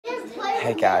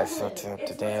Hey guys, so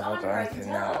today we're going to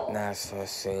Nashville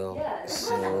Zoo,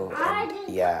 and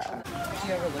yeah. Did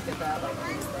you ever look at that? Like,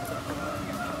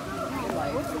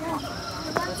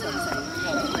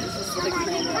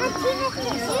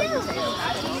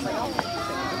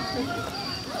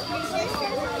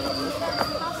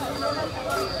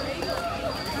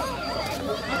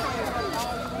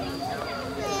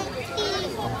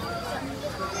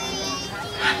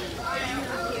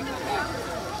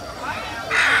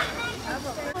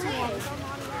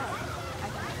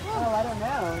 oh, I don't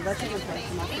know. That's a good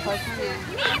question.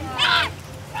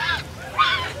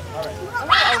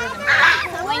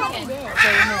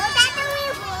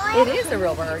 It is a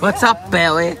real bird. What's up,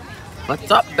 Bailey? What's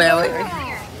up, Bailey?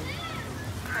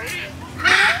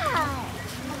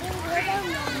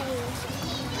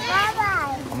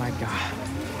 Oh my god.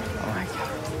 Oh my god.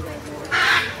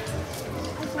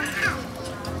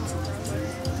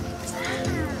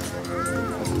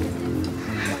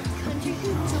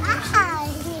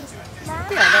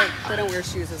 Yeah, they don't wear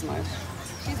shoes as much.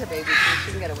 She's a baby, so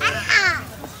she can get away.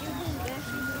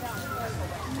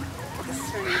 This is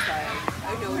her new side. I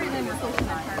know what it is.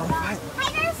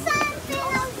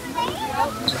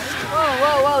 Whoa,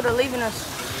 whoa, whoa, they're leaving us.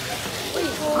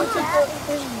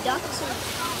 There's ducks.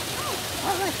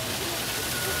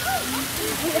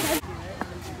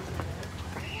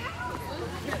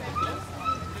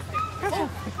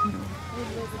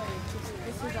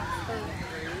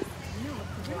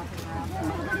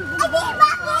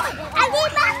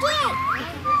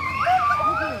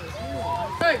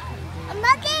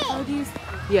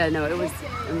 Yeah, no, it was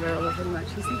unbearable pretty much.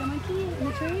 You see the monkey in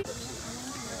the tree?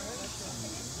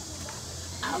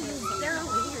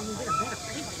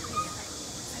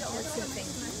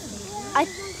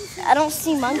 I don't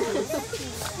see monkeys.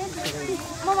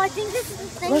 Mom, I think this is the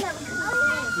thing that...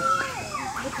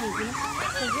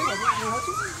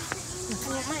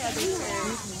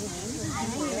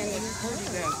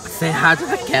 Say hi to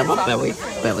the camera, Bailey.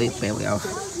 Bailey, I'll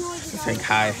say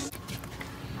hi.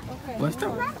 What's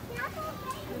the...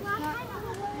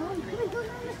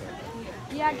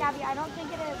 Yeah, Gabby, I don't think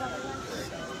it is.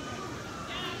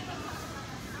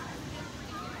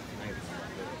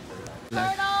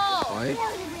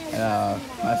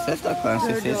 My sister claims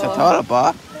she sees a turtle,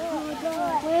 boy.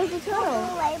 Where's the turtle?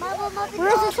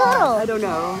 Where's the turtle? I don't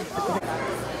know.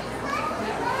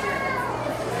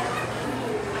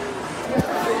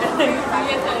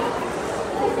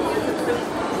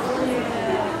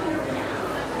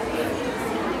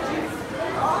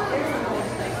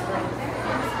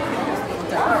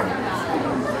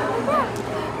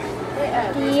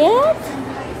 Yes?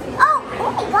 Oh,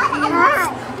 what is that?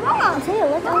 Mom, take a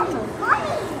look at it.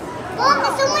 Mom,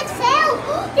 there's so much sound.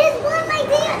 There's one right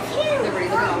there, too. Liberty,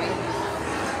 look at me.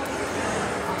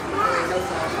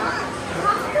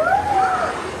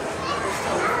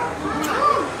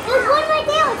 There's one right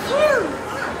there, too.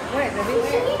 Where?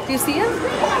 Do you see him?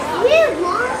 It's huge,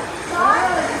 Mom.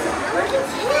 Look,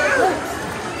 it's huge.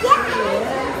 Yeah.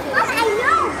 Mom, I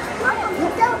know. Mom,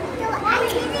 so I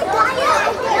didn't buy it.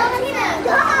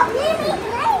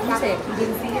 You say you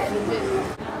didn't see it?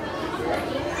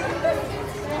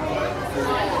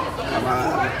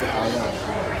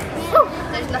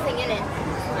 There's nothing in it.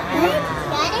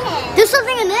 There's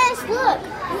something in this. Look.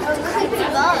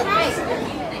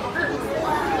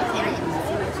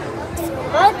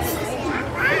 What?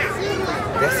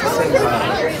 This is in Cuba.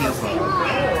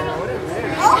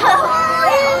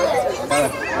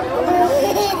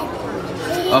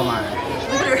 Oh my.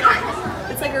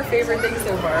 It's like her favorite thing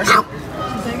so far.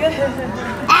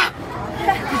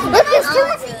 Look, there's two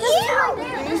right there.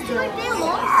 There's two right there,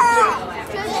 Mom.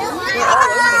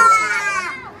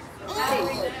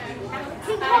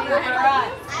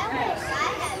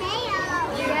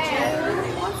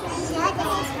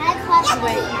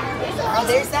 Oh,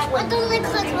 there's that one.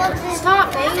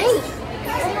 Stop, baby.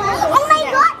 Oh my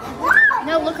god.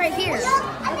 No, look right here.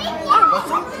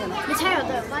 The tail,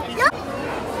 the body.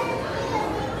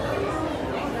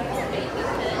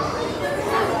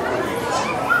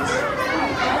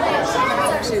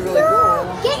 Actually really cool.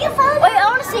 Get your phone. Wait, I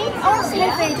want to see. Hey,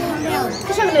 Faith.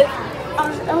 Just trying to move. I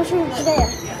want to show you Judea.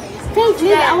 Faith,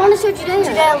 move. I want to show Judea.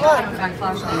 Judea, look.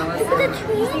 Look at the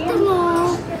tree.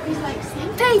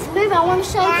 Faith, move. I want to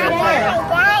show Judea.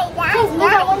 Faith, move. I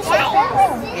want to show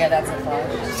Judea. Yeah, that's a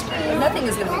flash. But nothing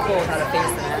is going to be cool without a face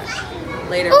in it.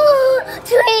 Later. Ooh,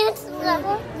 two hands. I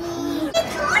need a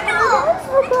turtle.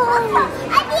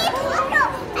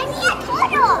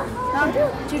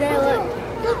 Judea, look.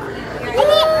 I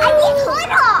need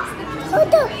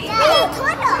a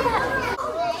turtle.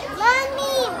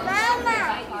 Mommy, Mama.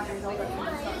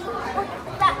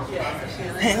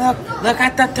 Hey, look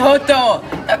at the turtle.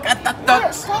 Look at the turtle.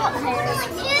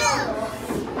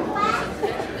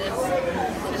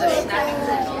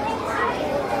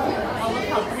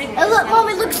 Oh look, Mom,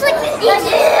 it looks like the zoo.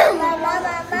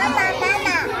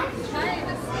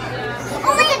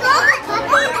 Oh my God!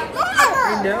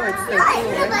 I know, it's so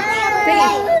cool.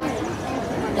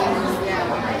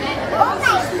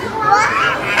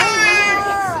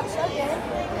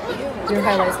 Your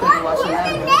highlights when you're watching that.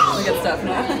 Look at stuff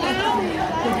now.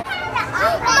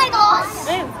 Oh my gosh! It's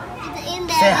in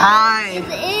there. Say hi.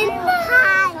 It's in.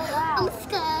 Hi. I'm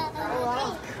scared.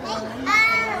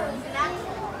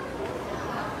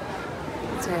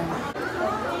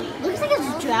 Looks like it's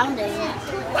drowning.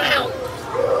 Wow.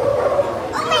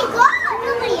 Oh my God!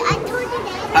 Nobody, I told you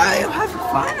that. I'm having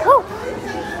fun.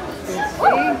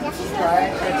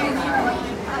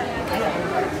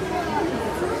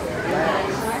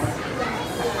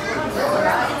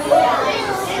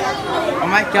 Oh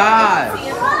my God.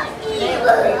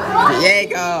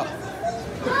 Diego.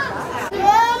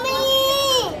 Mommy!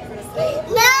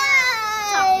 No!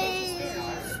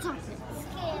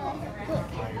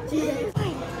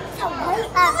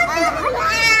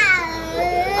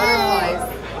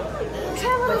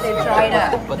 But they're dried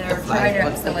up. They're dried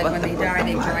up, so like when they die,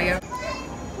 they dry up.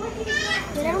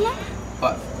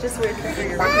 What? Just weird for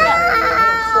your close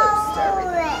to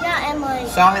everything. Yeah, and like.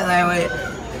 Sorry, Larry.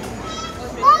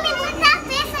 Mommy, what's that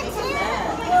fish too?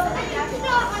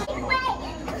 Wait.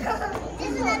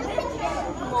 There's another picture.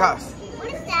 Gosh. What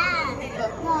is that?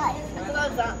 What?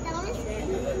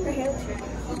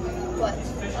 What?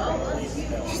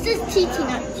 She says TT,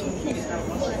 not TT.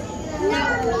 No.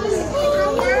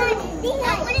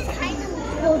 What is kind of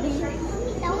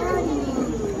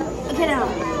okay now.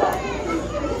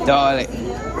 Dolly.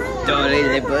 Dolly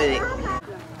the bully.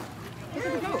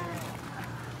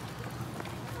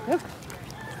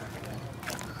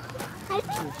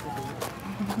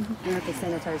 You have to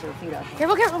sanitize your feet up.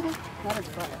 Careful, careful. Not its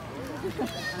butt.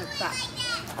 On its back.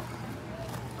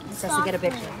 Just has to get a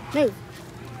picture. Move.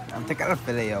 I'm taking a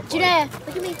video. Boy. Judea,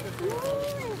 look at me.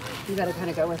 You gotta kind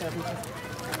of go with it.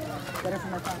 Get her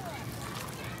from the front.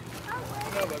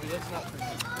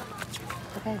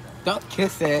 Okay. Don't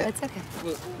kiss it. It's okay.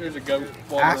 Look, there's a goat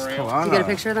walking Ask around. Kalana. You get a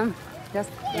picture of them? Yes.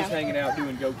 Just hanging out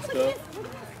doing goat stuff.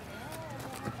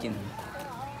 Fucking-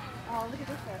 Oh, look at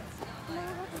this one.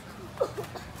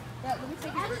 Yeah, let me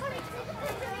take a picture.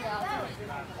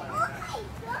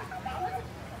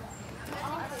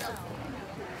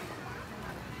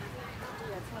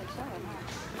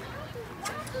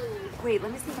 Wait,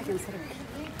 let me see if I can sit her.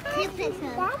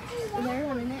 Is there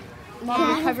one in it? Mom,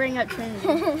 you're covering up Trinity.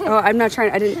 Oh, I'm not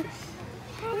trying. I didn't.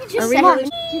 Just Are we Mom.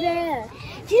 not- Judea.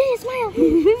 Judea, smile.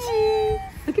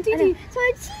 Look at Didi.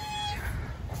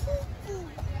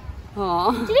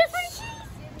 Aw. Judea,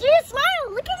 Judea, smile.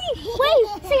 Look at me. Wait,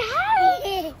 say hi.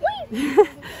 Wait.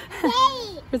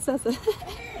 Princess.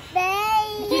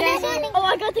 Oh,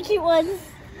 I got the cute ones.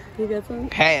 You got some?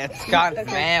 Hey, it's got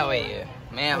Mary.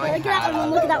 Mary. Look at that one.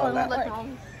 Look at that one. Look.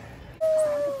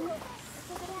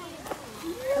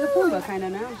 The Pumbaa kind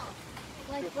of now.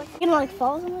 You gonna like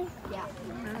fall or something? Yeah.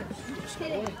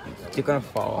 You're gonna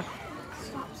fall.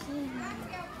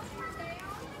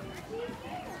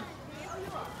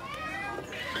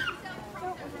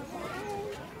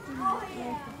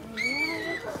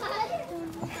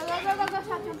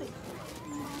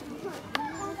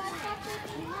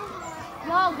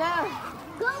 No, go.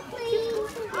 Go,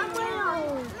 please. I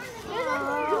will.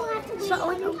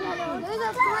 There's a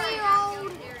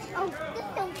 3-year-old.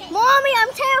 Mommy,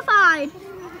 I'm terrified.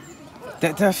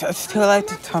 It's too late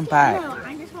to turn back. No,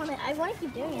 I just want to. I want to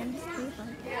keep doing it. I'm just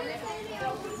terrified.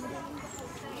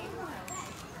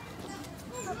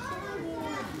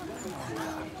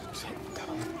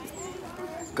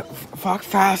 Go, walk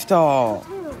faster.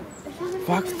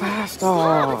 Walk faster.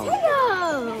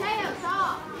 Mateo!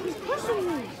 He's pushing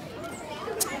me.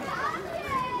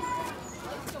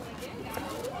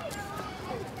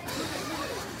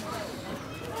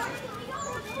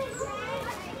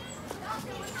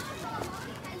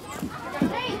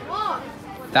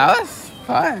 That was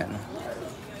fun.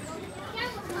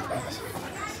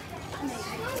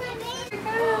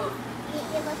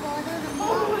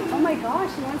 Oh my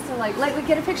gosh, she wants to like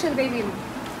get a picture of the baby.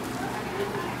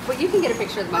 But you can get a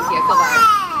picture of the monkey. I feel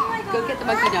bad. Go get the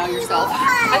monkey now yourself.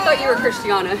 I thought you were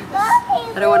Christiana.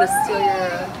 I don't want to steal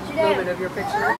your moment of your picture.